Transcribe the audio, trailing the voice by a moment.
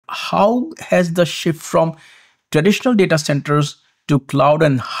how has the shift from traditional data centers to cloud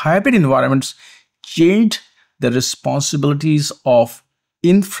and hybrid environments changed the responsibilities of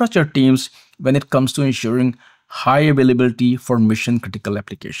infrastructure teams when it comes to ensuring high availability for mission critical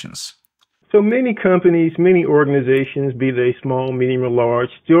applications? So many companies, many organizations, be they small, medium, or large,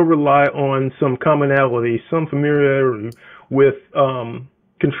 still rely on some commonality, some familiarity with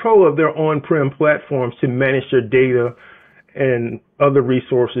control of their on-prem platforms to manage their data and other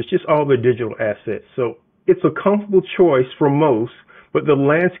resources, just all their digital assets. So it's a comfortable choice for most, but the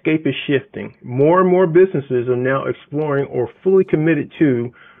landscape is shifting. More and more businesses are now exploring or fully committed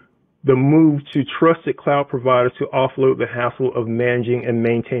to the move to trusted cloud providers to offload the hassle of managing and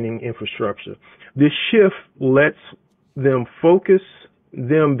maintaining infrastructure. This shift lets them focus,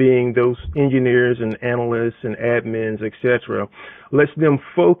 them being those engineers and analysts and admins, etc., lets them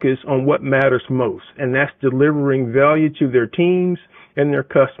focus on what matters most, and that's delivering value to their teams and their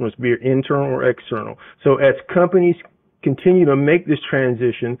customers, be it internal or external. So as companies continue to make this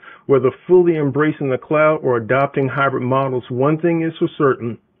transition, whether fully embracing the cloud or adopting hybrid models, one thing is for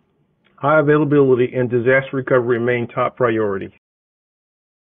certain: high availability and disaster recovery remain top priorities.